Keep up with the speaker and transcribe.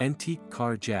Antique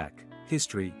Car Jack,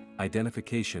 History,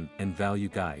 Identification and Value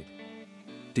Guide.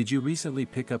 Did you recently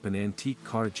pick up an antique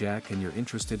car jack and you're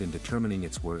interested in determining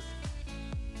its worth?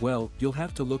 Well, you'll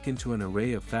have to look into an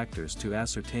array of factors to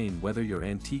ascertain whether your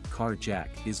antique car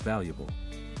jack is valuable.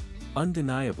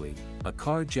 Undeniably, a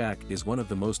car jack is one of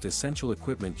the most essential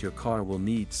equipment your car will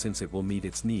need since it will meet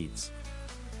its needs.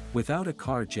 Without a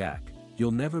car jack,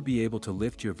 you'll never be able to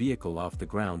lift your vehicle off the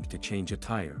ground to change a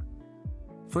tire.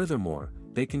 Furthermore,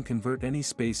 they can convert any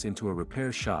space into a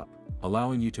repair shop,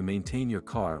 allowing you to maintain your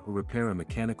car or repair a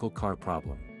mechanical car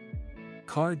problem.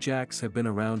 Car jacks have been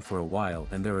around for a while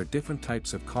and there are different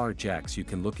types of car jacks you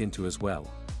can look into as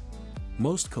well.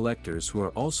 Most collectors who are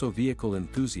also vehicle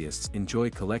enthusiasts enjoy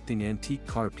collecting antique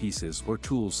car pieces or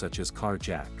tools such as car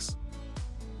jacks.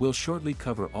 We'll shortly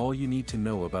cover all you need to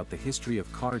know about the history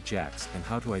of car jacks and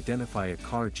how to identify a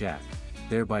car jack,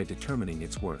 thereby determining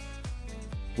its worth.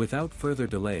 Without further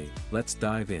delay, let's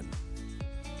dive in.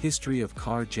 History of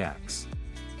car jacks.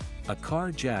 A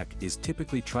car jack is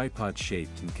typically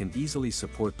tripod-shaped and can easily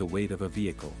support the weight of a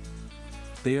vehicle.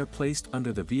 They are placed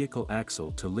under the vehicle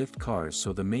axle to lift cars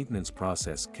so the maintenance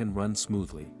process can run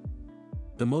smoothly.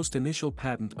 The most initial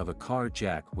patent of a car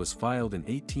jack was filed in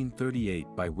 1838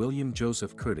 by William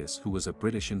Joseph Curtis, who was a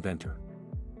British inventor.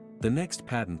 The next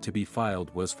patent to be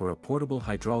filed was for a portable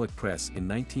hydraulic press in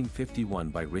 1951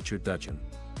 by Richard Dudgeon.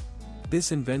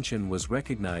 This invention was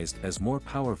recognized as more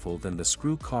powerful than the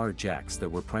screw car jacks that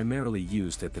were primarily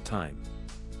used at the time.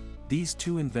 These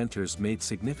two inventors made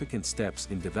significant steps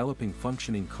in developing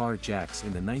functioning car jacks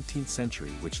in the 19th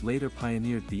century, which later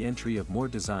pioneered the entry of more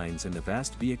designs in the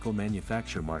vast vehicle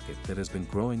manufacture market that has been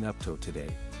growing up to today.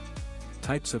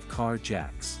 Types of car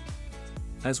jacks.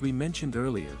 As we mentioned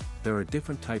earlier, there are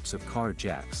different types of car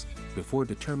jacks. Before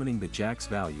determining the jack's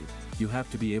value, you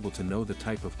have to be able to know the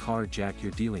type of car jack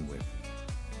you're dealing with.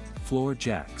 Floor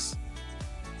jacks.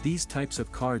 These types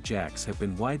of car jacks have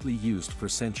been widely used for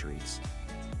centuries.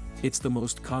 It's the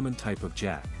most common type of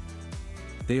jack.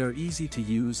 They are easy to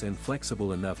use and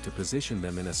flexible enough to position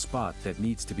them in a spot that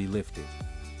needs to be lifted.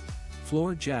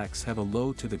 Floor jacks have a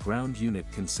low-to-the-ground unit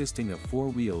consisting of 4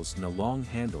 wheels and a long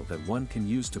handle that one can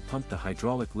use to pump the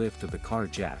hydraulic lift of the car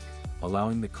jack,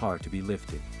 allowing the car to be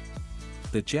lifted.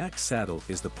 The jack saddle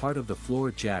is the part of the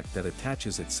floor jack that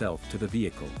attaches itself to the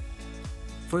vehicle.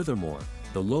 Furthermore,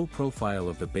 the low profile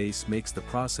of the base makes the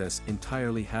process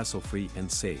entirely hassle-free and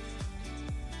safe.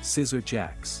 Scissor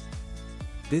jacks.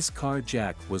 This car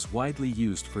jack was widely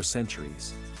used for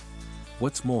centuries.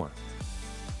 What's more,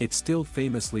 it's still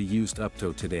famously used up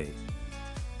to today.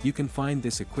 You can find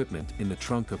this equipment in the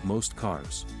trunk of most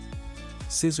cars.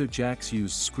 Scissor jacks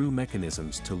use screw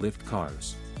mechanisms to lift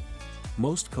cars.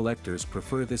 Most collectors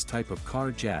prefer this type of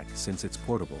car jack since it's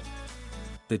portable.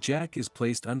 The jack is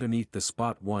placed underneath the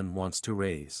spot one wants to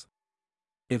raise.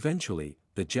 Eventually,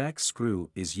 the jack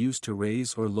screw is used to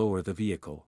raise or lower the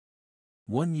vehicle.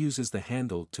 One uses the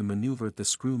handle to maneuver the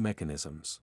screw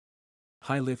mechanisms.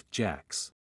 High-lift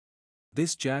jacks.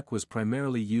 This jack was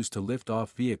primarily used to lift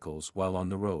off vehicles while on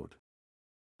the road.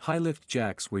 High-lift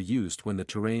jacks were used when the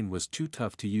terrain was too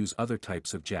tough to use other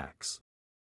types of jacks.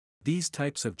 These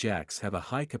types of jacks have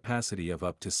a high capacity of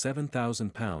up to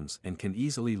 7,000 pounds and can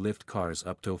easily lift cars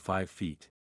up to 5 feet.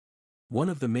 One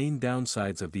of the main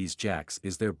downsides of these jacks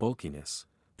is their bulkiness.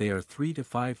 They are 3 to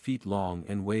 5 feet long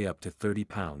and weigh up to 30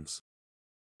 pounds.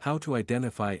 How to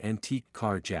identify antique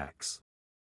car jacks.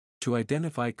 To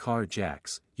identify car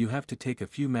jacks, you have to take a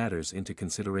few matters into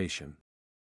consideration.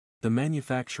 The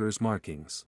manufacturer's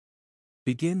markings.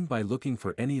 Begin by looking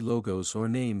for any logos or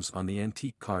names on the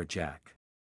antique car jack.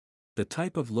 The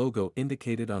type of logo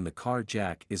indicated on the car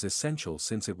jack is essential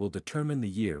since it will determine the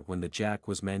year when the jack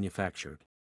was manufactured.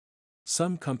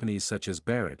 Some companies such as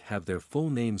Barrett have their full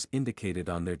names indicated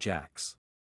on their jacks.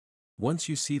 Once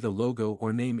you see the logo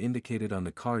or name indicated on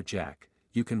the car jack,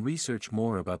 you can research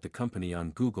more about the company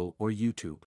on Google or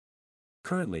YouTube.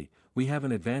 Currently, we have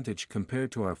an advantage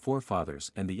compared to our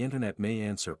forefathers, and the internet may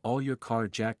answer all your car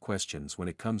jack questions when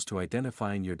it comes to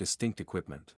identifying your distinct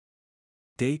equipment.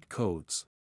 Date codes.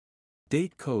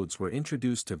 Date codes were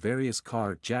introduced to various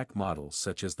car jack models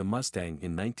such as the Mustang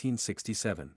in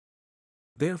 1967.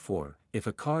 Therefore, if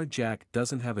a car jack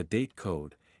doesn't have a date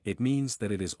code, it means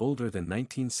that it is older than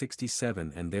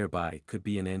 1967 and thereby could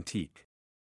be an antique.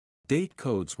 Date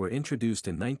codes were introduced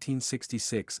in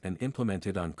 1966 and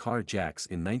implemented on car jacks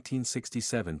in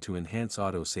 1967 to enhance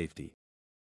auto safety.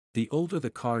 The older the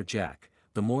car jack,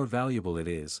 the more valuable it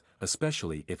is,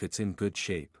 especially if it's in good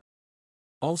shape.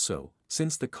 Also,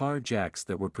 since the car jacks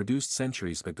that were produced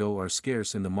centuries ago are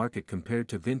scarce in the market compared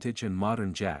to vintage and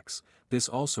modern jacks, this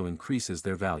also increases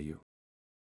their value.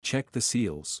 Check the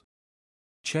seals.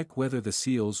 Check whether the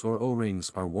seals or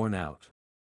O-rings are worn out.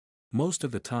 Most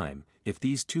of the time, if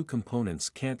these two components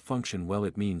can't function well,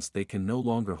 it means they can no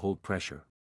longer hold pressure.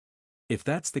 If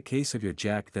that's the case of your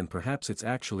jack, then perhaps it's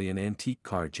actually an antique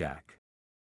car jack.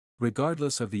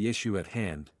 Regardless of the issue at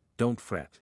hand, don't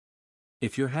fret.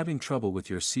 If you're having trouble with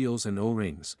your seals and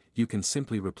O-rings, you can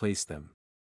simply replace them.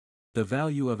 The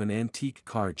value of an antique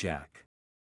car jack.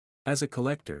 As a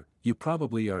collector, you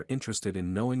probably are interested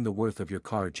in knowing the worth of your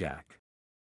car jack.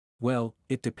 Well,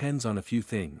 it depends on a few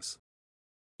things.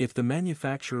 If the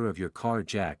manufacturer of your car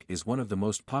jack is one of the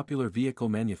most popular vehicle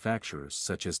manufacturers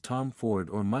such as Tom Ford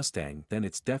or Mustang, then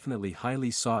it's definitely highly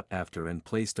sought after and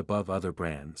placed above other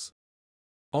brands.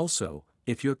 Also,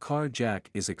 if your car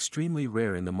jack is extremely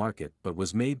rare in the market but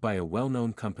was made by a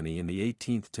well-known company in the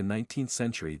 18th to 19th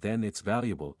century, then it's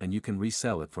valuable and you can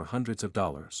resell it for hundreds of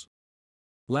dollars.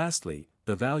 Lastly,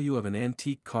 the value of an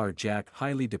antique car jack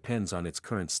highly depends on its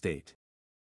current state.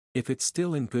 If it's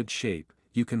still in good shape,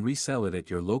 you can resell it at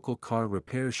your local car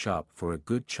repair shop for a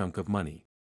good chunk of money.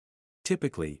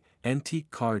 Typically,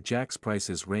 antique car jacks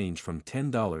prices range from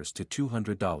 $10 to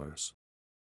 $200.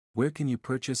 Where can you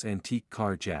purchase antique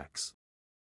car jacks?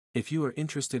 If you are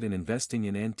interested in investing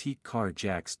in antique car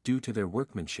jacks due to their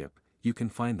workmanship, you can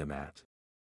find them at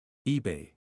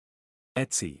eBay,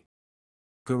 Etsy,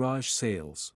 garage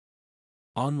sales,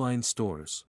 online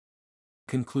stores.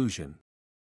 Conclusion: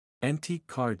 antique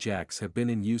car jacks have been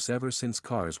in use ever since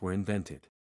cars were invented.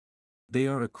 They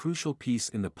are a crucial piece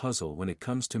in the puzzle when it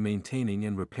comes to maintaining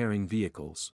and repairing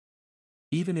vehicles.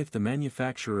 Even if the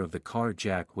manufacturer of the car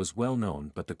jack was well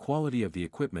known but the quality of the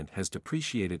equipment has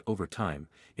depreciated over time,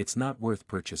 it's not worth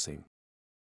purchasing.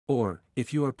 Or,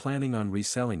 if you are planning on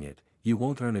reselling it, you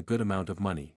won't earn a good amount of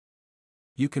money.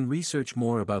 You can research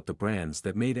more about the brands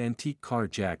that made antique car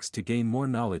jacks to gain more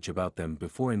knowledge about them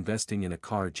before investing in a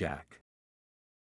car jack.